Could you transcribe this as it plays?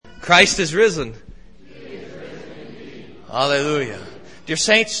Christ is risen. Hallelujah. Dear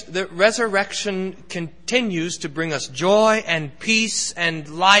saints, the resurrection continues to bring us joy and peace and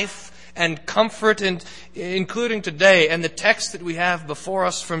life and comfort, and including today, and the text that we have before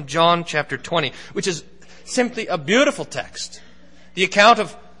us from John chapter 20, which is simply a beautiful text. The account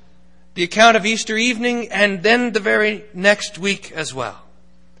of Easter evening, and then the very next week as well.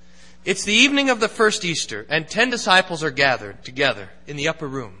 It's the evening of the first Easter, and 10 disciples are gathered together in the upper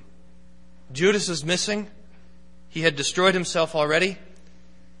room. Judas is missing. He had destroyed himself already.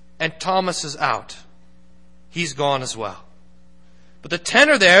 And Thomas is out. He's gone as well. But the 10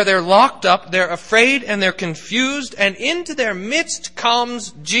 are there. They're locked up. They're afraid and they're confused. And into their midst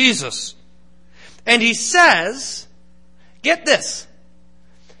comes Jesus. And he says, get this.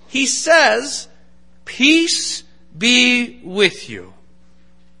 He says, peace be with you.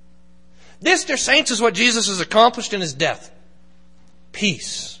 This, dear saints, is what Jesus has accomplished in his death.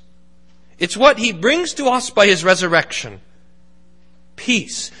 Peace. It's what he brings to us by his resurrection.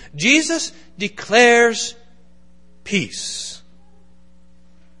 Peace. Jesus declares peace.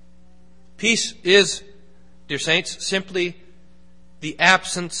 Peace is, dear saints, simply the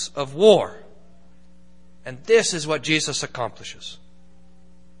absence of war. And this is what Jesus accomplishes.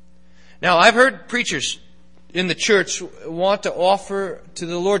 Now, I've heard preachers in the church want to offer to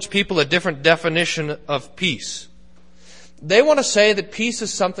the Lord's people a different definition of peace. They want to say that peace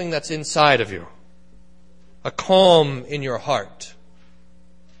is something that's inside of you. A calm in your heart.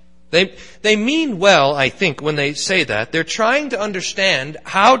 They mean well, I think, when they say that. They're trying to understand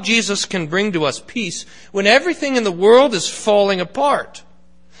how Jesus can bring to us peace when everything in the world is falling apart.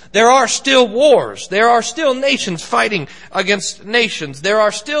 There are still wars. There are still nations fighting against nations. There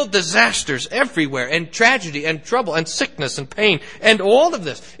are still disasters everywhere, and tragedy and trouble and sickness and pain and all of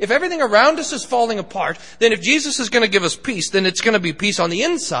this. If everything around us is falling apart, then if Jesus is going to give us peace, then it's going to be peace on the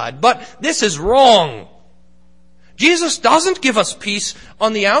inside. But this is wrong. Jesus doesn't give us peace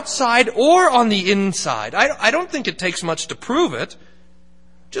on the outside or on the inside. I don't think it takes much to prove it.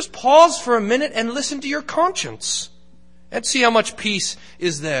 Just pause for a minute and listen to your conscience and see how much peace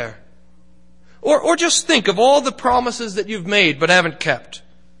is there. Or just think of all the promises that you've made but haven't kept.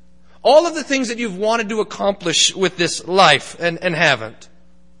 All of the things that you've wanted to accomplish with this life and haven't.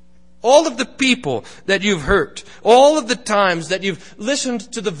 All of the people that you've hurt. All of the times that you've listened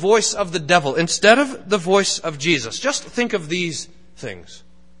to the voice of the devil instead of the voice of Jesus. Just think of these things.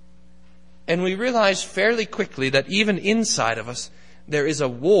 And we realize fairly quickly that even inside of us, there is a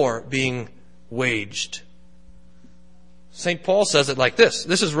war being waged. St. Paul says it like this.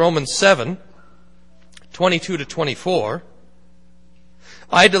 This is Romans 7, 22 to 24.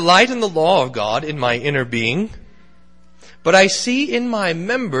 I delight in the law of God in my inner being, but I see in my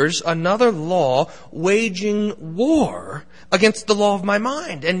members another law waging war against the law of my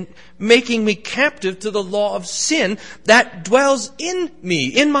mind and making me captive to the law of sin that dwells in me,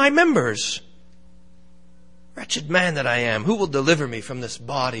 in my members. Wretched man that I am, who will deliver me from this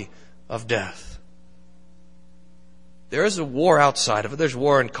body of death? There is a war outside of it. There's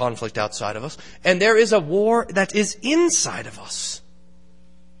war and conflict outside of us. And there is a war that is inside of us.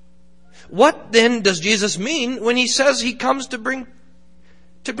 What then does Jesus mean when he says he comes to bring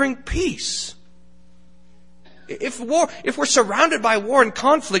peace? If we're surrounded by war and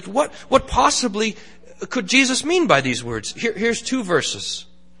conflict, what possibly could Jesus mean by these words? Here's 2 verses.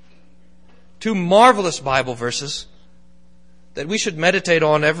 2 marvelous Bible verses that we should meditate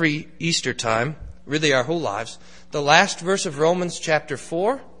on every Easter time, really our whole lives. The last verse of Romans chapter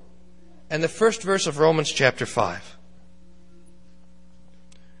 4 and the first verse of Romans chapter 5.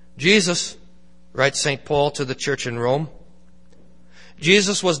 Jesus, writes St. Paul to the church in Rome,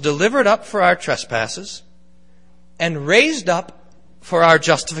 Jesus was delivered up for our trespasses and raised up for our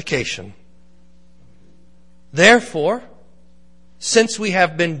justification. Therefore, since we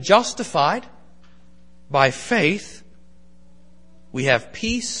have been justified by faith, we have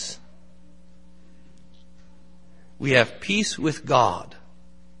peace. We have peace with God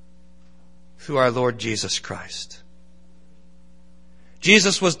through our Lord Jesus Christ.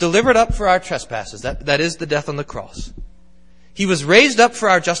 Jesus was delivered up for our trespasses. That is the death on the cross. He was raised up for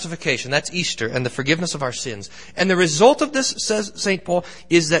our justification. That's Easter and the forgiveness of our sins. And the result of this, says St. Paul,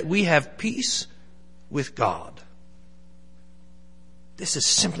 is that we have peace with God. This is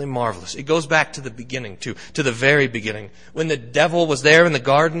simply marvelous. It goes back to the beginning, to the very beginning, when the devil was there in the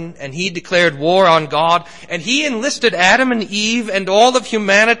garden and he declared war on God and he enlisted Adam and Eve and all of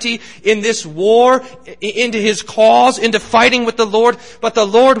humanity in this war, into his cause, into fighting with the Lord. But the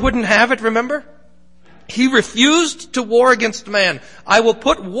Lord wouldn't have it, remember? He refused to war against man. I will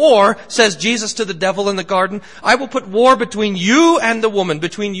put war, says Jesus to the devil in the garden, I will put war between you and the woman,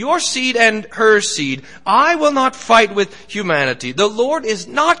 between your seed and her seed. I will not fight with humanity. The Lord is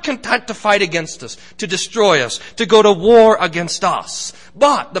not content to fight against us, to destroy us, to go to war against us.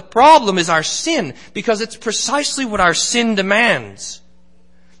 But the problem is our sin, because it's precisely what our sin demands.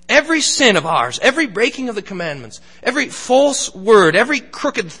 Every sin of ours, every breaking of the commandments, every false word, every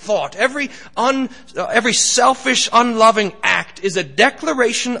crooked thought, every selfish, unloving act is a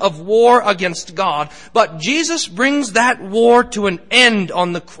declaration of war against God. But Jesus brings that war to an end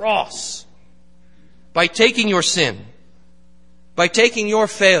on the cross by taking your sin, by taking your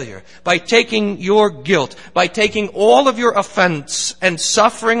failure, by taking your guilt, by taking all of your offense and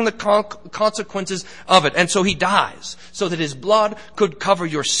suffering the consequences of it. And so He dies so that His blood could cover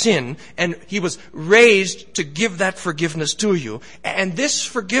your sin, and He was raised to give that forgiveness to you. And this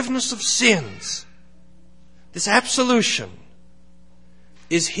forgiveness of sins, this absolution,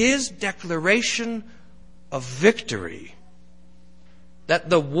 is His declaration of victory. That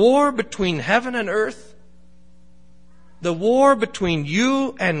the war between heaven and earth, the war between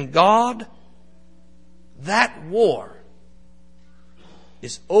you and God, that war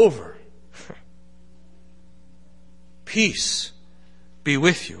is over. Peace be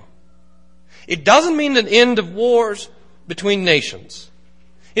with you. It doesn't mean an end of wars between nations.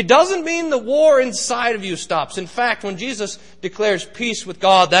 It doesn't mean the war inside of you stops. In fact, when Jesus declares peace with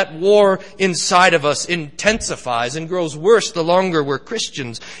God, that war inside of us intensifies and grows worse the longer we're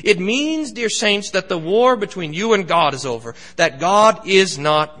Christians. It means, dear saints, that the war between you and God is over, that God is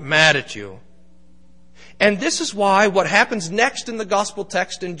not mad at you. And this is why what happens next in the gospel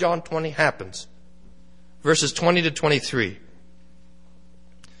text in John 20 happens. Verses 20 to 23.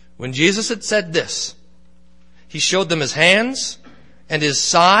 When Jesus had said this, He showed them His hands and His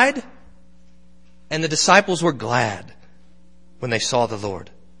side, and the disciples were glad when they saw the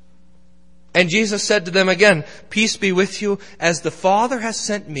Lord. And Jesus said to them again, Peace be with you. As the Father has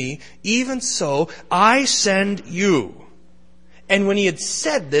sent me, even so I send you. And when He had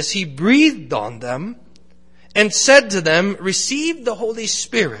said this, He breathed on them and said to them, Receive the Holy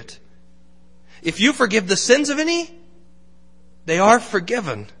Spirit. If you forgive the sins of any, they are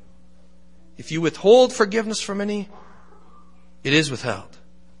forgiven. If you withhold forgiveness from any, it is withheld.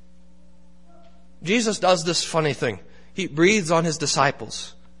 Jesus does this funny thing. He breathes on His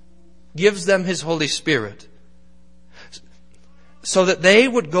disciples, gives them His Holy Spirit, so that they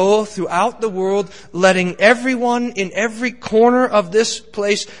would go throughout the world, letting everyone in every corner of this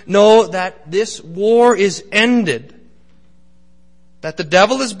place know that this war is ended, that the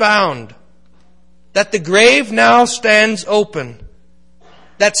devil is bound, that the grave now stands open,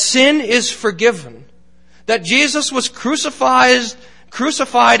 that sin is forgiven, that Jesus was crucified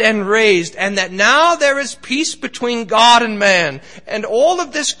and raised, and that now there is peace between God and man. And all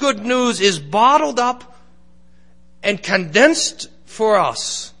of this good news is bottled up and condensed for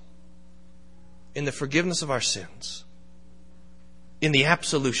us in the forgiveness of our sins, in the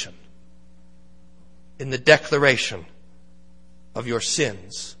absolution, in the declaration of your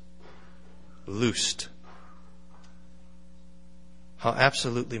sins loosed. How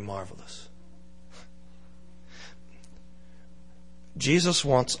absolutely marvelous. Jesus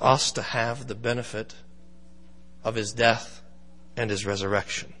wants us to have the benefit of His death and His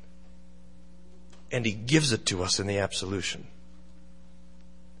resurrection. And He gives it to us in the absolution.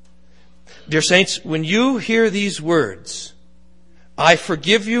 Dear saints, when you hear these words, I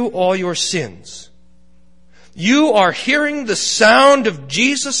forgive you all your sins, you are hearing the sound of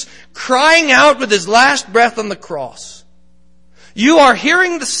Jesus crying out with His last breath on the cross. You are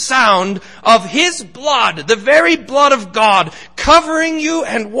hearing the sound of His blood, the very blood of God, covering you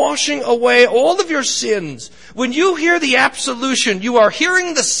and washing away all of your sins. When you hear the absolution, you are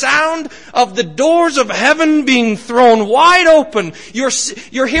hearing the sound of the doors of heaven being thrown wide open.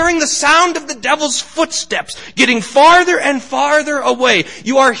 You're hearing the sound of the devil's footsteps getting farther and farther away.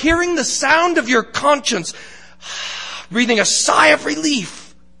 You are hearing the sound of your conscience breathing a sigh of relief.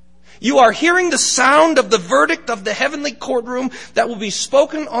 You are hearing the sound of the verdict of the heavenly courtroom that will be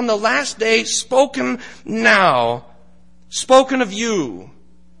spoken on the last day, spoken now, spoken of you,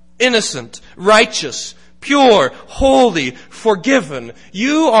 innocent, righteous, pure, holy, forgiven.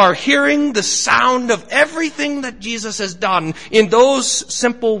 You are hearing the sound of everything that Jesus has done in those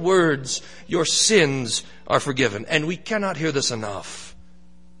simple words. Your sins are forgiven. And we cannot hear this enough.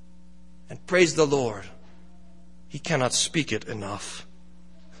 And praise the Lord, He cannot speak it enough.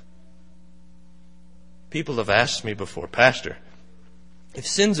 People have asked me before, Pastor, if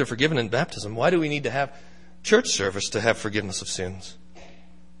sins are forgiven in baptism, why do we need to have church service to have forgiveness of sins?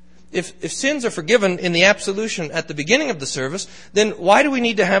 If sins are forgiven in the absolution at the beginning of the service, then why do we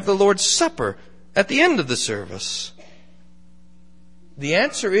need to have the Lord's Supper at the end of the service? The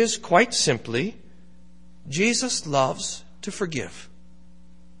answer is quite simply, Jesus loves to forgive.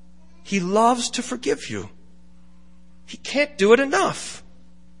 He loves to forgive you. He can't do it enough.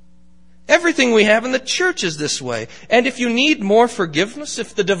 Everything we have in the church is this way. And if you need more forgiveness,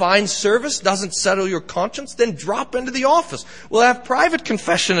 if the divine service doesn't settle your conscience, then drop into the office. We'll have private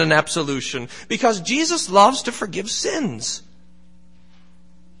confession and absolution because Jesus loves to forgive sins.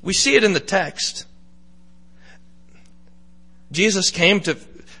 We see it in the text. Jesus came to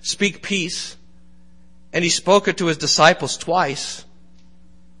speak peace, and he spoke it to his disciples twice,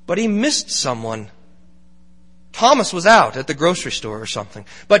 but he missed someone. Thomas was out at the grocery store or something.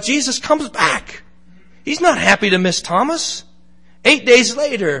 But Jesus comes back. He's not happy to miss Thomas. 8 days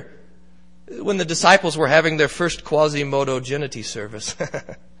later, when the disciples were having their first Quasimodo-Genity service.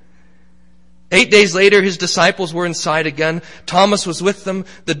 8 days later, his disciples were inside again. Thomas was with them.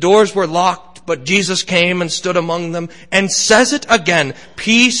 The doors were locked, but Jesus came and stood among them and says it again,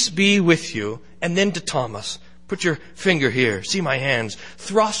 "Peace be with you." And then to Thomas, "Put your finger here. See my hands.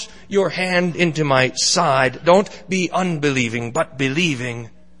 Thrust your hand into my side. Don't be unbelieving, but believing."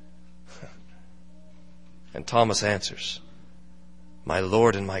 And Thomas answers, "My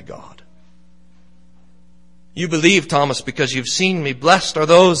Lord and my God." You believe, Thomas, because you've seen me. Blessed are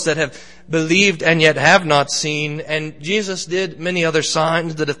those that have believed and yet have not seen. And Jesus did many other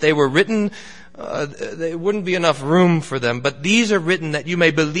signs that if they were written, there wouldn't be enough room for them. But these are written that you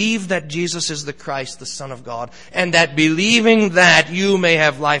may believe that Jesus is the Christ, the Son of God, and that believing that you may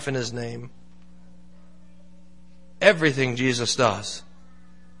have life in His name. Everything Jesus does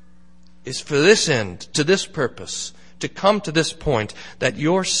is for this end, to this purpose, to come to this point, that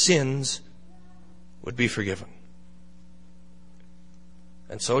your sins would be forgiven.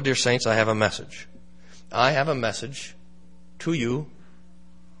 And so, dear saints, I have a message. I have a message to you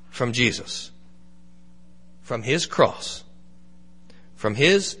from Jesus. From His cross, from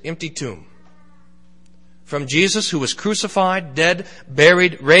His empty tomb, from Jesus who was crucified, dead,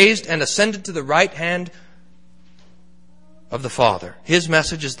 buried, raised, and ascended to the right hand of the Father. His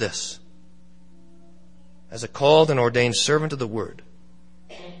message is this: as a called and ordained servant of the Word,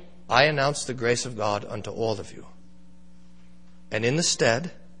 I announce the grace of God unto all of you. And in the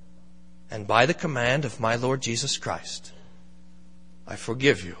stead, and by the command of my Lord Jesus Christ, I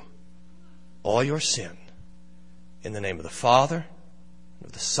forgive you all your sin. In the name of the Father, and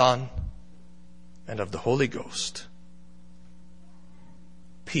of the Son, and of the Holy Ghost.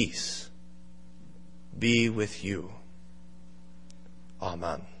 Peace be with you.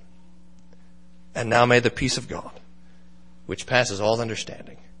 Amen. And now may the peace of God, which passes all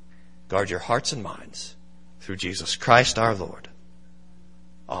understanding, guard your hearts and minds through Jesus Christ our Lord.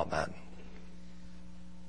 Amen.